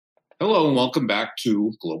Hello and welcome back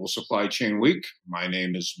to Global Supply Chain Week. My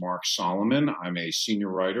name is Mark Solomon. I'm a senior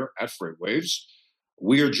writer at FreightWaves.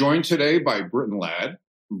 We are joined today by Britton Ladd.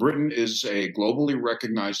 Britton is a globally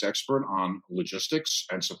recognized expert on logistics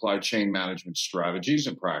and supply chain management strategies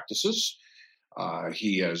and practices.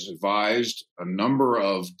 He has advised a number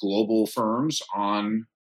of global firms on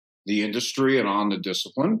the industry and on the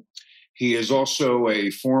discipline. He is also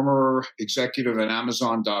a former executive at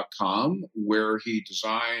Amazon.com, where he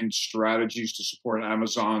designed strategies to support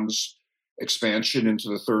Amazon's expansion into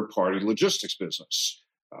the third-party logistics business.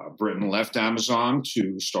 Britton left Amazon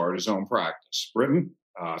to start his own practice. Britton,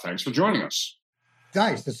 thanks for joining us.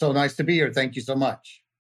 Nice. It's so nice to be here. Thank you so much.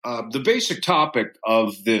 The basic topic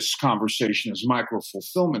of this conversation is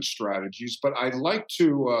micro-fulfillment strategies, but I'd like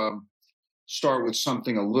to start with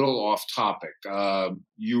something a little off topic.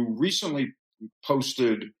 You recently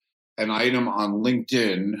posted an item on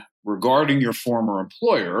LinkedIn regarding your former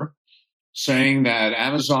employer, saying that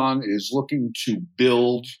Amazon is looking to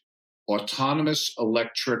build autonomous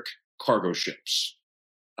electric cargo ships.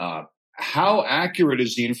 How accurate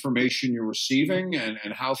is the information you're receiving, and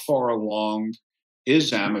how far along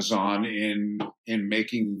is Amazon in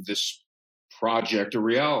making this project a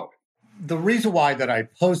reality? The reason why that I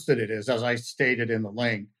posted it is, as I stated in the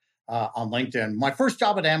link on LinkedIn, my first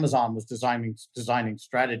job at Amazon was designing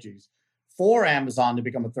strategies for Amazon to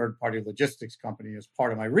become a third-party logistics company as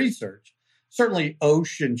part of my research. Certainly,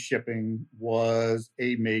 ocean shipping was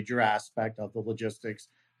a major aspect of the logistics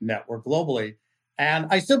network globally. And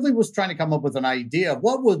I simply was trying to come up with an idea of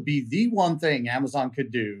what would be the one thing Amazon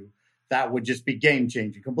could do that would just be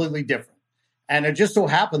game-changing, completely different. And it just so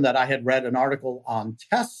happened that I had read an article on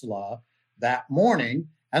Tesla that morning.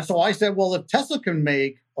 And so I said, well, if Tesla can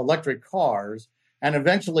make electric cars and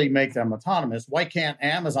eventually make them autonomous, why can't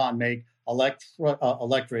Amazon make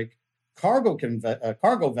electric cargo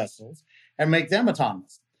vessels and make them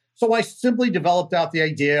autonomous? So I simply developed out the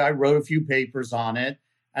idea. I wrote a few papers on it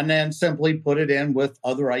and then simply put it in with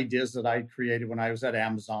other ideas that I created when I was at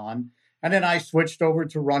Amazon. And then I switched over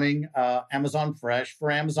to running Amazon Fresh for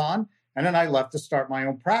Amazon. And then I left to start my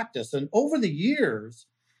own practice. And over the years,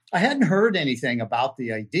 I hadn't heard anything about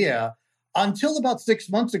the idea until about 6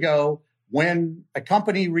 months ago, when a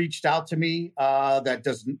company reached out to me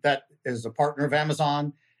that is a partner of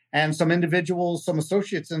Amazon, and some individuals, some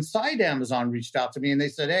associates inside Amazon reached out to me, and they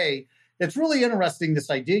said, "Hey, it's really interesting, this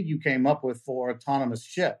idea you came up with for autonomous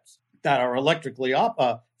ships that are electrically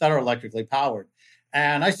powered."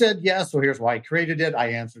 And I said, yeah, so here's why I created it.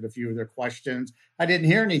 I answered a few of their questions. I didn't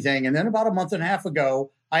hear anything. And then about a month and a half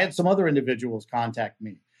ago, I had some other individuals contact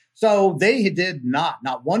me. So they did not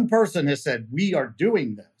one person has said, we are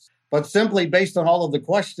doing this, but simply based on all of the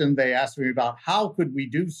questions they asked me about how could we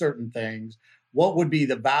do certain things, what would be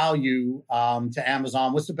the value to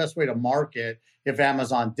Amazon, what's the best way to market if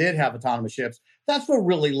Amazon did have autonomous ships. That's what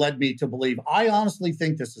really led me to believe. I honestly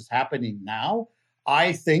think this is happening now.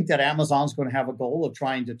 I think that Amazon's going to have a goal of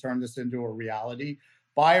trying to turn this into a reality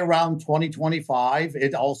by around 2025.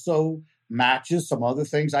 It also matches some other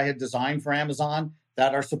things I had designed for Amazon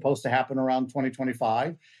that are supposed to happen around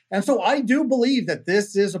 2025. And so I do believe that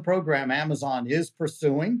this is a program Amazon is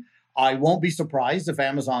pursuing. I won't be surprised if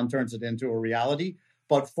Amazon turns it into a reality.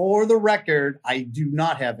 But for the record, I do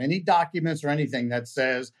not have any documents or anything that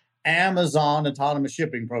says Amazon autonomous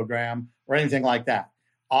shipping program or anything like that.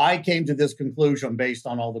 I came to this conclusion based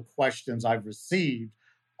on all the questions I've received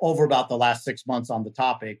over about the last 6 months on the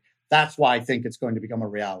topic. That's why I think it's going to become a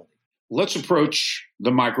reality. Let's approach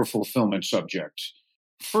the micro-fulfillment subject.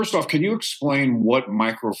 First off, can you explain what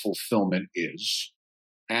micro-fulfillment is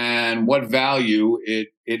and what value it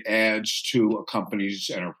adds to a company's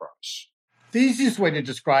enterprise? The easiest way to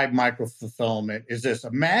describe micro-fulfillment is this.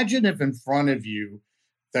 Imagine if in front of you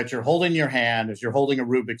that you're holding your hand as you're holding a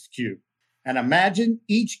Rubik's Cube. And imagine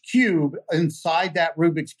each cube inside that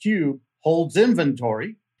Rubik's Cube holds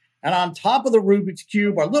inventory. And on top of the Rubik's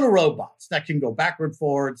Cube are little robots that can go backward,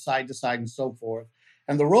 forward, side to side, and so forth.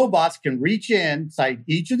 And the robots can reach inside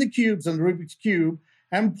each of the cubes in the Rubik's Cube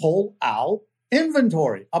and pull out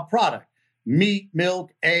inventory, a product. Meat,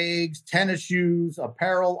 milk, eggs, tennis shoes,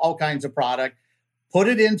 apparel, all kinds of product. Put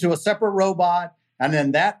it into a separate robot. And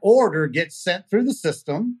then that order gets sent through the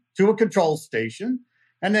system to a control station.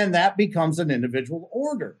 And then that becomes an individual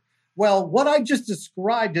order. Well, what I just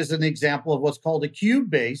described is an example of what's called a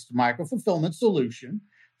cube-based micro-fulfillment solution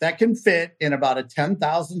that can fit in about a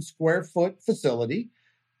 10,000 square foot facility.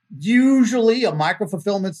 Usually a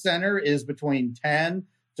micro-fulfillment center is between 10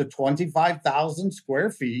 to 25,000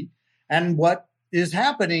 square feet. And what is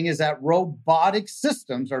happening is that robotic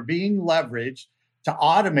systems are being leveraged to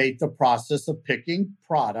automate the process of picking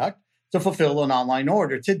product to fulfill an online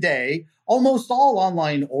order. Today, almost all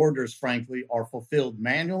online orders, frankly, are fulfilled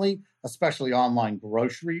manually, especially online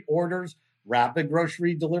grocery orders, rapid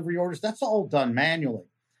grocery delivery orders. That's all done manually.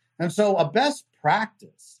 And so a best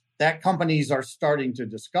practice that companies are starting to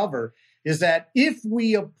discover is that if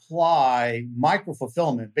we apply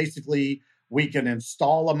micro-fulfillment, basically we can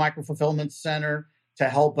install a micro-fulfillment center to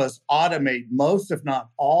help us automate most, if not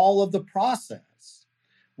all, of the process.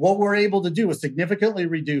 What we're able to do is significantly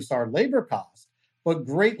reduce our labor costs, but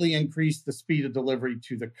greatly increase the speed of delivery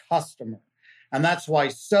to the customer. And that's why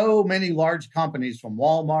so many large companies from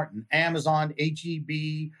Walmart and Amazon,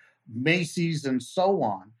 H-E-B, Macy's, and so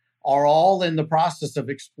on are all in the process of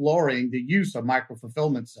exploring the use of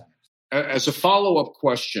micro-fulfillment centers. As a follow-up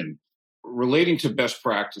question relating to best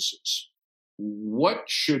practices, what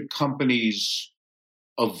should companies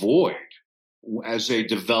avoid as they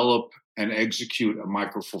develop and execute a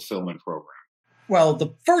micro-fulfillment program? Well,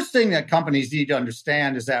 the first thing that companies need to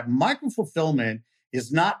understand is that micro-fulfillment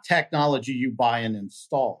is not technology you buy and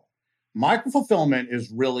install. Micro-fulfillment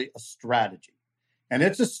is really a strategy. And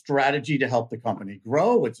it's a strategy to help the company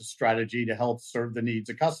grow. It's a strategy to help serve the needs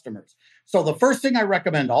of customers. So the first thing I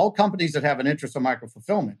recommend all companies that have an interest in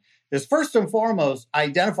micro-fulfillment is first and foremost,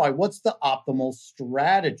 identify what's the optimal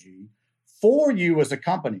strategy for you as a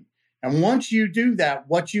company. And once you do that,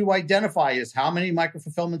 what you identify is how many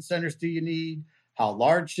micro-fulfillment centers do you need? How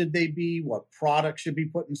large should they be? What products should be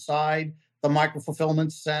put inside the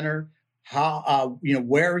micro-fulfillment center? How,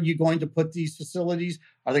 where are you going to put these facilities?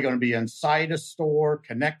 Are they going to be inside a store,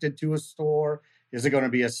 connected to a store? Is it going to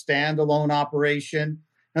be a standalone operation?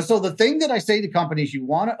 And so the thing that I say to companies you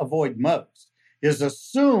want to avoid most is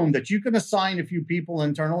assume that you can assign a few people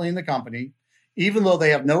internally in the company, even though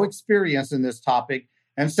they have no experience in this topic,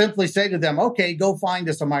 and simply say to them, okay, go find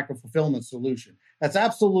us a micro-fulfillment solution. That's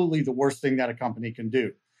absolutely the worst thing that a company can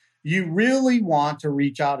do. You really want to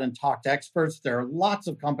reach out and talk to experts. There are lots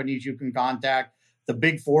of companies you can contact, the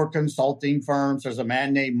big four consulting firms. There's a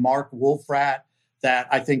man named Mark Wolfrat that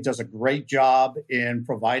I think does a great job in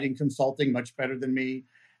providing consulting, much better than me.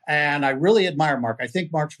 And I really admire Mark. I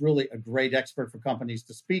think Mark's really a great expert for companies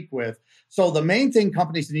to speak with. So the main thing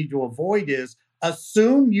companies need to avoid is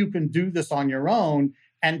assume you can do this on your own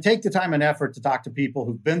and take the time and effort to talk to people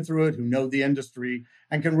who've been through it, who know the industry,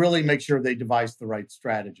 and can really make sure they devise the right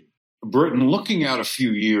strategy. Britton, looking out a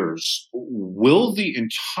few years, will the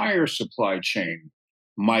entire supply chain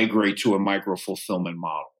migrate to a micro-fulfillment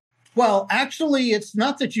model? Well, actually, it's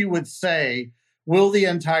not that you would say, will the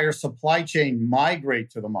entire supply chain migrate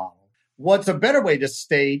to the model? What's a better way to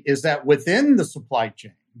state is that within the supply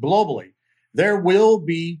chain, globally, there will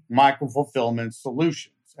be micro-fulfillment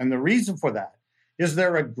solutions. And the reason for that is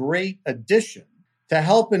they're a great addition to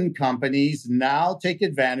helping companies now take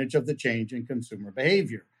advantage of the change in consumer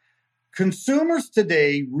behavior. Consumers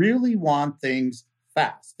today really want things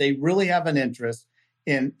fast. They really have an interest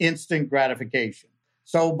in instant gratification.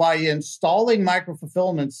 So by installing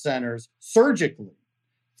micro-fulfillment centers surgically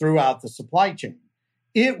throughout the supply chain,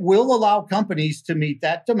 it will allow companies to meet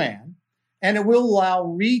that demand, and it will allow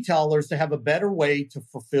retailers to have a better way to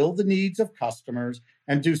fulfill the needs of customers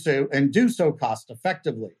and do so cost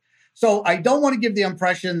effectively. So I don't want to give the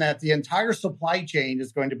impression that the entire supply chain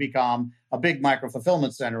is going to become a big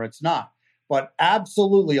micro-fulfillment center. It's not. But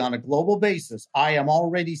absolutely, on a global basis, I am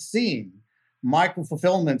already seeing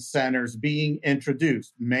micro-fulfillment centers being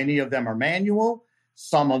introduced. Many of them are manual,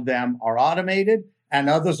 some of them are automated, and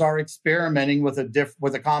others are experimenting with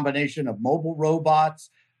a combination of mobile robots,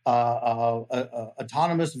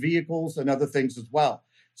 autonomous vehicles, and other things as well.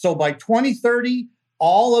 So by 2030,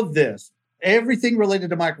 all of this, everything related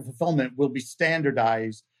to micro-fulfillment will be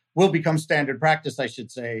standardized, will become standard practice, I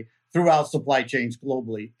should say, throughout supply chains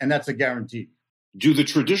globally, and that's a guarantee. Do the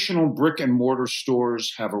traditional brick and mortar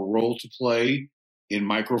stores have a role to play in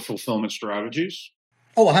micro-fulfillment strategies?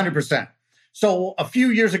 Oh, 100%. So a few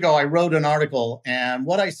years ago, I wrote an article, and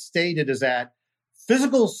what I stated is that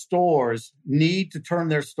physical stores need to turn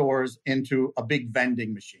their stores into a big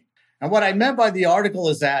vending machine. And what I meant by the article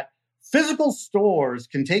is that physical stores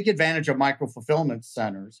can take advantage of micro-fulfillment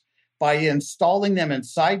centers by installing them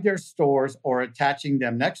inside their stores or attaching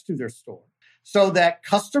them next to their store so that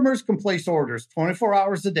customers can place orders 24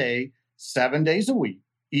 hours a day, 7 days a week,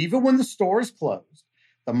 even when the store is closed.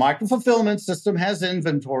 The micro-fulfillment system has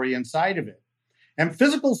inventory inside of it. And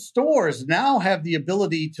physical stores now have the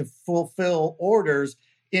ability to fulfill orders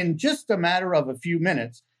in just a matter of a few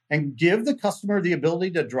minutes and give the customer the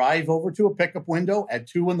ability to drive over to a pickup window at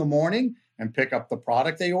 2 a.m. and pick up the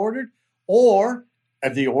product they ordered. Or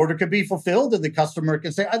if the order could be fulfilled and the customer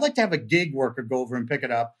can say, I'd like to have a gig worker go over and pick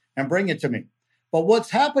it up and bring it to me. But what's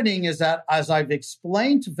happening is that, as I've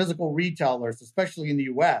explained to physical retailers, especially in the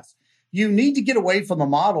US, you need to get away from the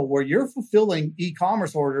model where you're fulfilling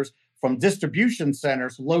e-commerce orders from distribution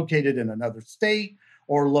centers located in another state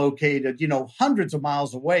or located, hundreds of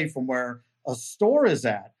miles away from where a store is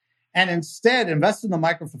at. And instead, invest in the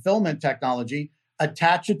micro-fulfillment technology,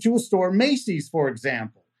 attach it to a store. Macy's, for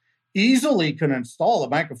example, easily can install a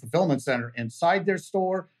micro-fulfillment center inside their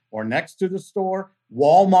store or next to the store.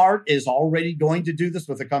 Walmart is already going to do this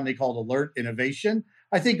with a company called Alert Innovation.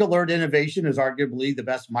 I think Alert Innovation is arguably the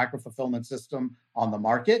best micro-fulfillment system on the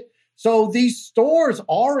market. So these stores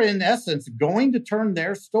are, in essence, going to turn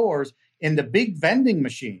their stores into big vending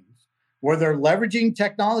machines where they're leveraging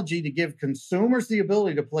technology to give consumers the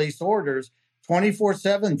ability to place orders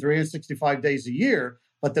 24/7, 365 days a year.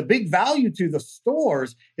 But the big value to the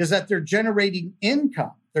stores is that they're generating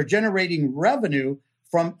income. They're generating revenue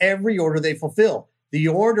from every order they fulfill. The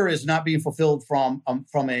order is not being fulfilled from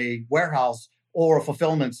a warehouse or a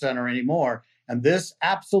fulfillment center anymore. And this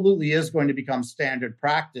absolutely is going to become standard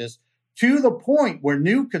practice to the point where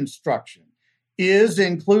new construction is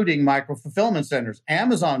including micro-fulfillment centers.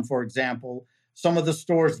 Amazon, for example, some of the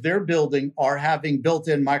stores they're building are having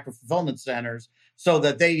built-in micro-fulfillment centers so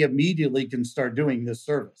that they immediately can start doing this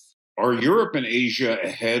service. Are Europe and Asia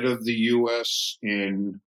ahead of the U.S.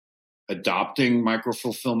 in adopting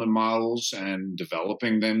micro-fulfillment models and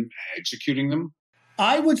developing them, executing them?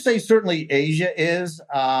 I would say certainly Asia is.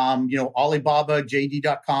 Alibaba,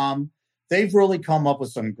 JD.com, they've really come up with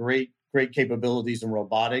some great capabilities in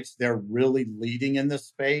robotics. They're really leading in this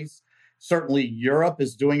space. Certainly Europe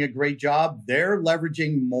is doing a great job. They're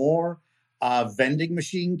leveraging more vending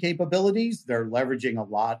machine capabilities. They're leveraging a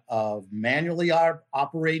lot of manually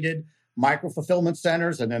operated micro-fulfillment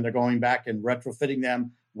centers, and then they're going back and retrofitting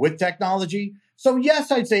them with technology. So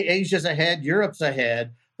yes, I'd say Asia's ahead, Europe's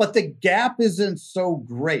ahead, but the gap isn't so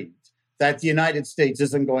great that the United States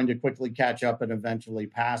isn't going to quickly catch up and eventually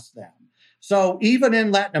pass them. So even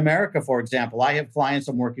in Latin America, for example, I have clients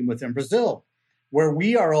I'm working with in Brazil, where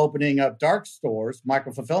we are opening up dark stores,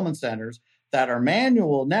 micro-fulfillment centers that are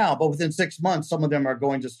manual now, but within 6 months, some of them are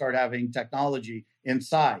going to start having technology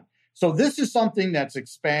inside. So this is something that's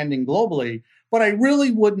expanding globally, but I really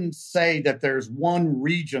wouldn't say that there's one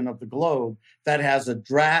region of the globe that has a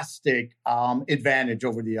drastic advantage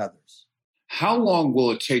over the others. How long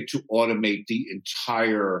will it take to automate the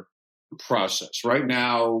entire process? Right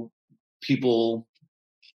now, people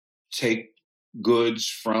take goods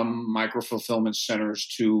from micro-fulfillment centers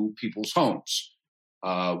to people's homes.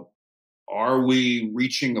 Are we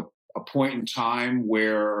reaching a point in time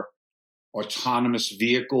where autonomous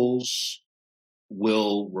vehicles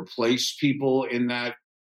will replace people in that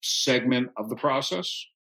segment of the process?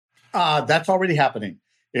 That's already happening.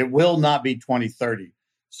 It will not be 2030.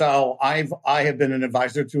 So I have been an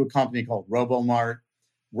advisor to a company called Robomart.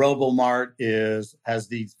 Robomart has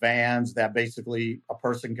these vans that basically a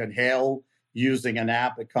person can hail using an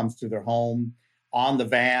app. It comes to their home. On the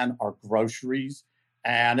van are groceries.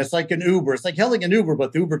 And it's like an Uber. It's like hailing an Uber,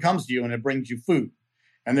 but the Uber comes to you and it brings you food.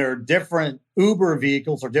 And there are different Uber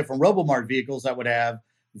vehicles or different Robomart vehicles that would have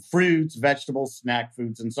fruits, vegetables, snack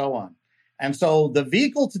foods, and so on. And so the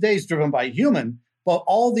vehicle today is driven by a human, but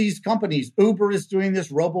all these companies, Uber is doing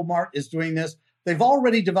this, Robomart is doing this. They've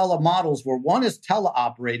already developed models where one is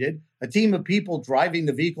teleoperated, a team of people driving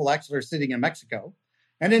the vehicle actually are sitting in Mexico.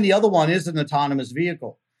 And then the other one is an autonomous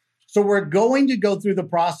vehicle. So we're going to go through the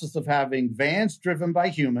process of having vans driven by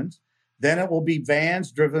humans. Then it will be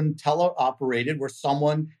vans driven, teleoperated, where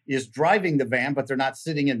someone is driving the van, but they're not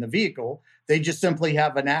sitting in the vehicle. They just simply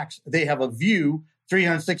have they have a view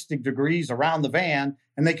 360 degrees around the van,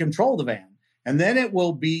 and they control the van. And then it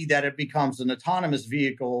will be that it becomes an autonomous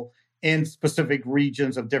vehicle in specific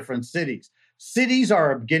regions of different cities. Cities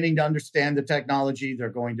are beginning to understand the technology. They're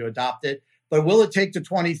going to adopt it. But will it take to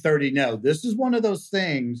 2030? No. This is one of those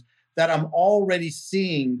things that I'm already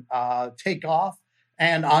seeing take off.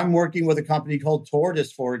 And I'm working with a company called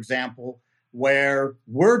Tortoise, for example, where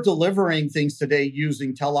we're delivering things today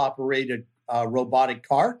using teleoperated robotic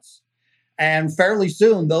carts. And fairly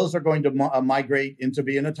soon, those are going to migrate into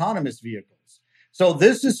being autonomous vehicles. So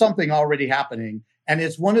this is something already happening. And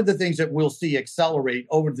it's one of the things that we'll see accelerate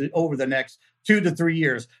over the next 2 to 3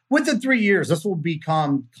 years. Within 3 years, this will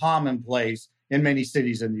become commonplace in many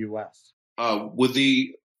cities in the U.S. With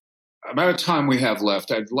the amount of time we have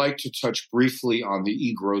left, I'd like to touch briefly on the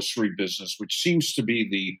e-grocery business, which seems to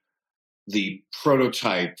be the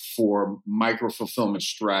prototype for micro-fulfillment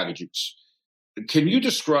strategies. Can you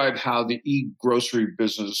describe how the e-grocery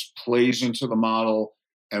business plays into the model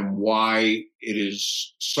and why it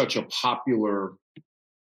is such a popular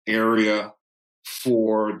area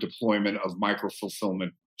for deployment of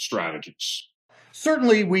micro-fulfillment strategies?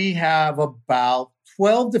 Certainly, we have about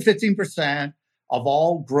 12 to 15% of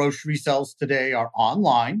all grocery sales today are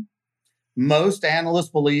online. Most analysts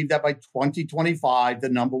believe that by 2025, the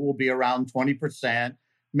number will be around 20%,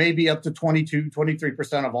 maybe up to 22,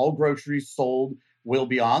 23% of all groceries sold will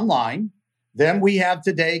be online. Then we have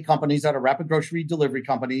today companies that are rapid grocery delivery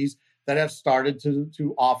companies that have started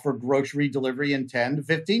to offer grocery delivery in 10 to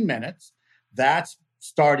 15 minutes. That's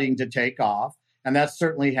starting to take off, and that's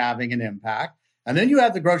certainly having an impact. And then you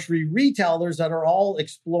have the grocery retailers that are all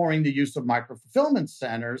exploring the use of micro-fulfillment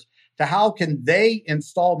centers to how can they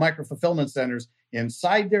install micro-fulfillment centers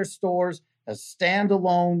inside their stores as a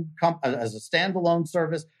standalone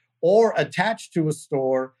service or attached to a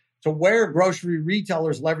store to where grocery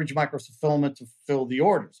retailers leverage micro-fulfillment to fulfill the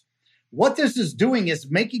orders. What this is doing is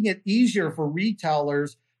making it easier for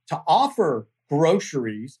retailers to offer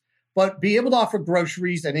groceries, but be able to offer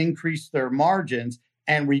groceries and increase their margins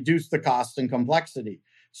and reduce the cost and complexity.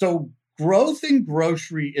 So growth in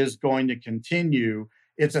grocery is going to continue.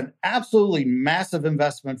 It's an absolutely massive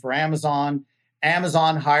investment for Amazon.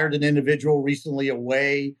 Amazon hired an individual recently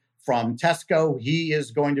away from Tesco. He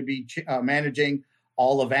is going to be managing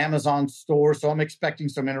all of Amazon's stores. So I'm expecting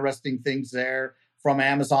some interesting things there from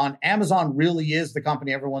Amazon. Amazon really is the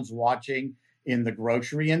company everyone's watching in the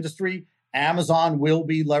grocery industry. Amazon will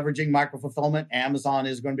be leveraging micro-fulfillment. Amazon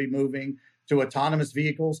is going to be moving to autonomous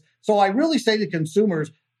vehicles. So I really say to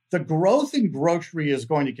consumers, the growth in grocery is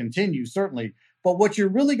going to continue, certainly. But what you're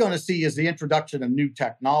really going to see is the introduction of new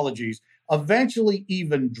technologies, eventually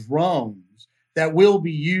even drones that will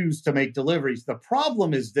be used to make deliveries. The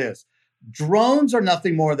problem is this: drones are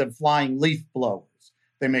nothing more than flying leaf blowers.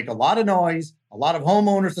 They make a lot of noise. A lot of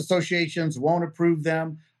homeowners associations won't approve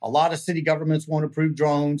them. A lot of city governments won't approve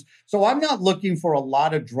drones. So I'm not looking for a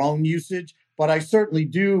lot of drone usage, but I certainly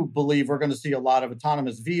do believe we're going to see a lot of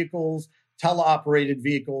autonomous vehicles, teleoperated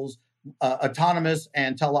vehicles, autonomous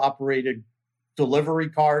and teleoperated delivery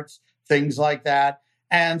carts, things like that.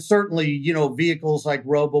 And certainly, vehicles like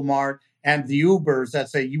Robomart and the Ubers that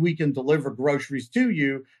say we can deliver groceries to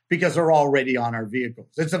you because they're already on our vehicles.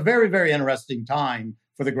 It's a very, very interesting time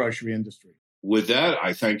for the grocery industry. With that,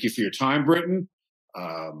 I thank you for your time, Britton.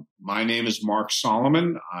 My name is Mark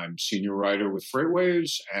Solomon. I'm senior writer with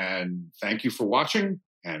FreightWaves, and thank you for watching,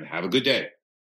 and have a good day.